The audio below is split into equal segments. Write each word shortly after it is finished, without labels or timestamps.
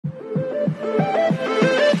Hi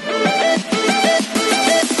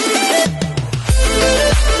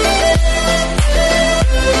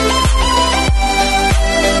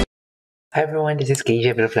everyone, this is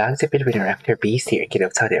Gigi Vlogs, the Filipino actor based here in Kid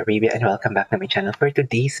of Saudi Arabia, and welcome back to my channel. For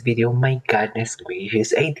today's video, my goodness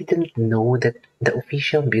gracious, I didn't know that the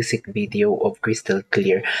official music video of Crystal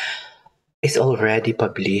Clear is already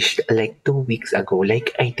published like 2 weeks ago.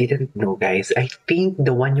 Like, I didn't know, guys. I think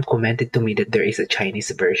the one you commented to me that there is a Chinese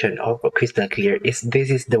version of Crystal Clear this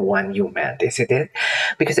is the one you meant, isn't it?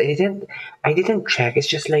 Because I didn't check. It's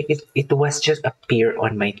just like it was just appear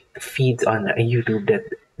on my feeds on YouTube that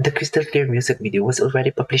the Crystal Clear music video was already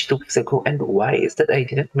published 2 weeks ago. And why is that I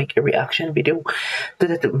didn't make a reaction video to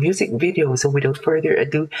that music video? So without further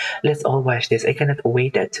ado, let's all watch this. I cannot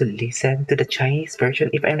wait to listen to the Chinese version.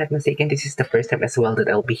 If I'm not mistaken, this is the first time as well that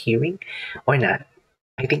I'll be hearing, or not.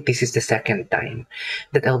 I think this is the second time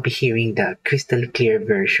that I'll be hearing the crystal clear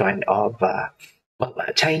version of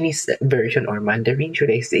Chinese version, or Mandarin,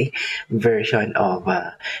 should I say, version of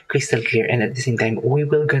Crystal Clear. And at the same time, we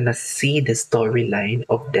will gonna see the storyline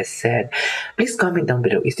of the set. Please comment down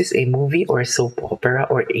below. Is this a movie or soap opera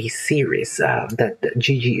or a series that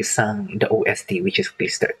Gigi sang the OST, which is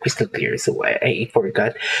Crystal Clear? So I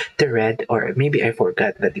forgot to read, or maybe I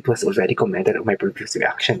forgot that it was already commented on my previous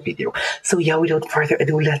reaction video. So yeah, without further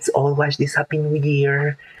ado, let's all watch this. Happy New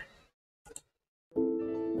Year!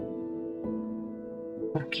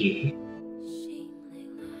 Okay.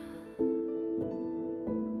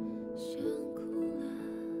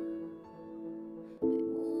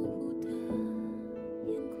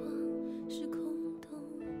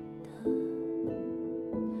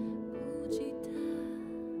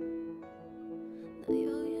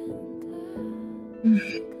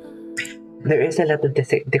 There is a lot of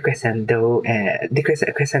the crescendo and the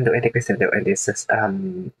crescendo and this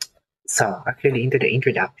song. Actually, into the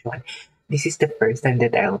introduction, this is the first time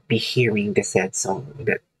that I'll be hearing the said song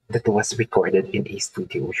that was recorded in a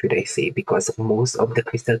studio, should I say, because most of the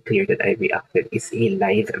Crystal Clear that I reacted is a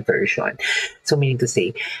live version. So meaning to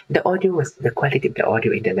say, the quality of the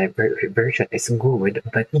audio in the live version is good,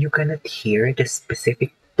 but you cannot hear the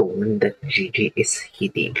specific tone that Gigi is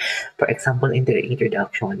hitting. For example, in the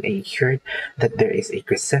introduction, I heard that there is a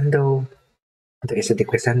crescendo, there is a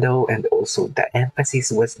decrescendo, and also the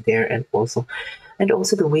emphasis was there, and also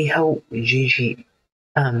the way how Gigi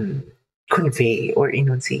convey or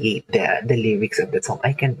enunciate the lyrics of the song.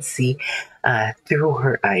 I can see through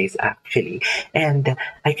her eyes, actually. And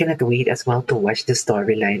I cannot wait as well to watch the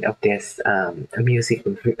storyline of this music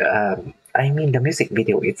the music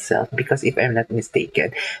video itself, because if I'm not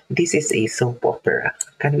mistaken, this is a soap opera.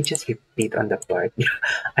 Can we just repeat on the part?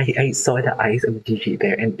 I saw the eyes of Gigi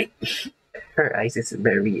there, and her eyes is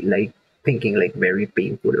very like thinking like very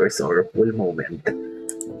painful or sorrowful moment.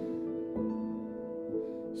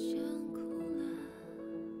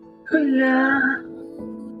 Hula.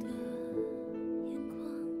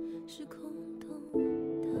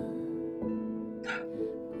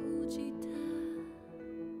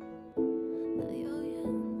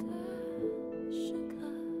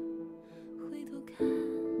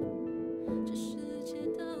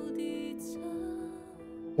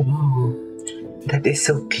 Wow. That is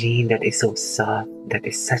so clean, that is so soft, that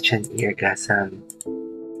is such an eargasm.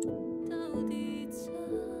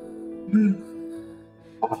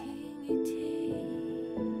 Wow.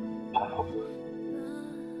 Wow.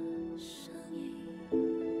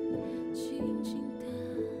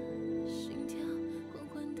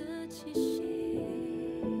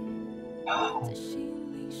 Wow.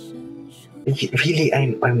 Really,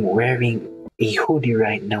 I'm wearing a hoodie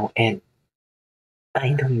right now, and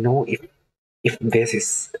I don't know if this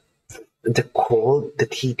is the cold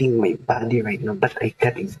that hitting my body right now, but I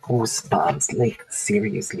got goosebumps, like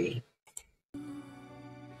seriously.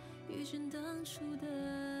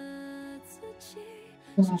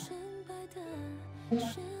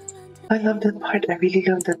 I love that part. I really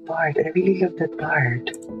love that part. I really love that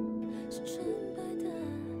part.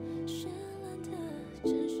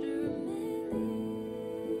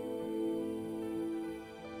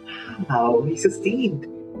 Wow, he sustained.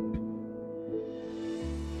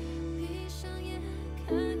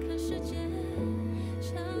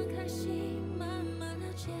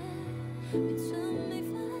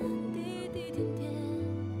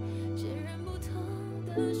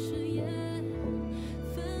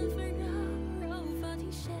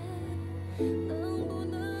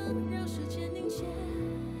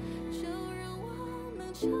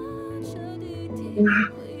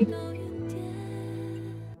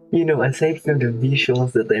 You know, aside from the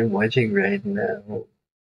visuals that I'm watching right now,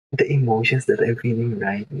 the emotions that I'm feeling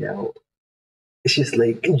right now, It's just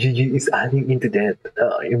like Gigi is adding into that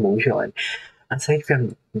emotion. Aside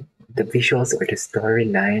from the visuals or the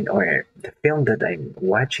storyline or the film that I'm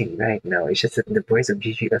watching right now, it's just that the voice of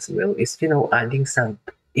Gigi as well is, adding some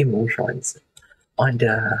emotions on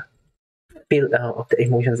the feel of the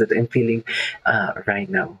emotions that I'm feeling right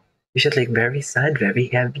now. It's just like very sad, very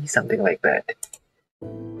heavy, something like that.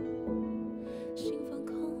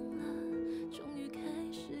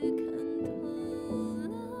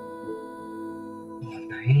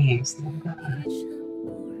 Nice.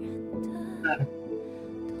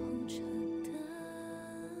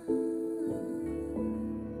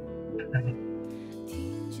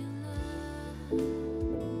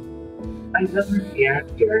 I love her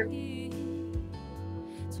character.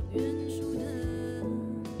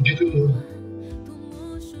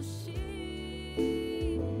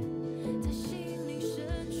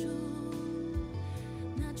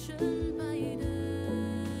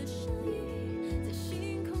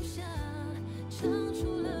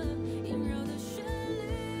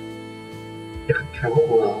 The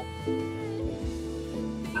control.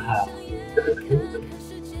 Wow.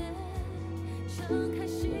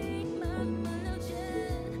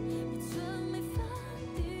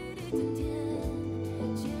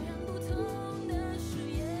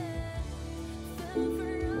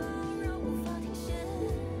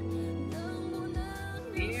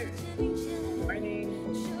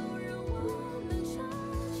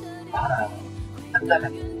 Wow. Ang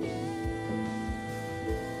galing.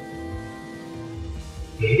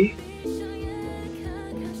 Eh?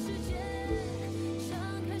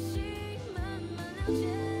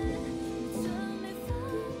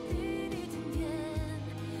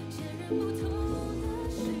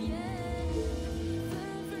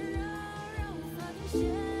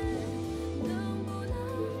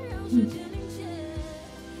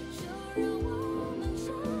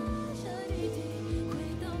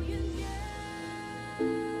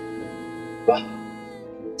 Wow.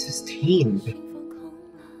 Sustained.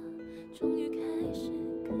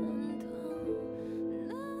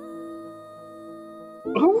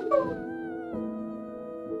 Oh.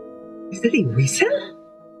 Is that a whistle?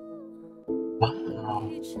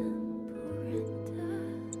 Wow.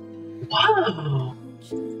 Wow.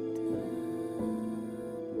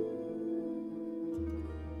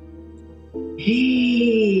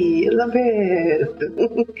 Hey, love it.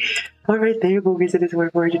 Alright, there you go guys. That is all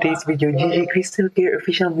for today's video. Gigi Crystal Clear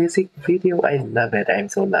official music video. I love it. I'm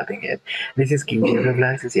so loving it. This is Gigi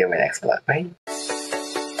Vlogs. See you in my next vlog. Bye.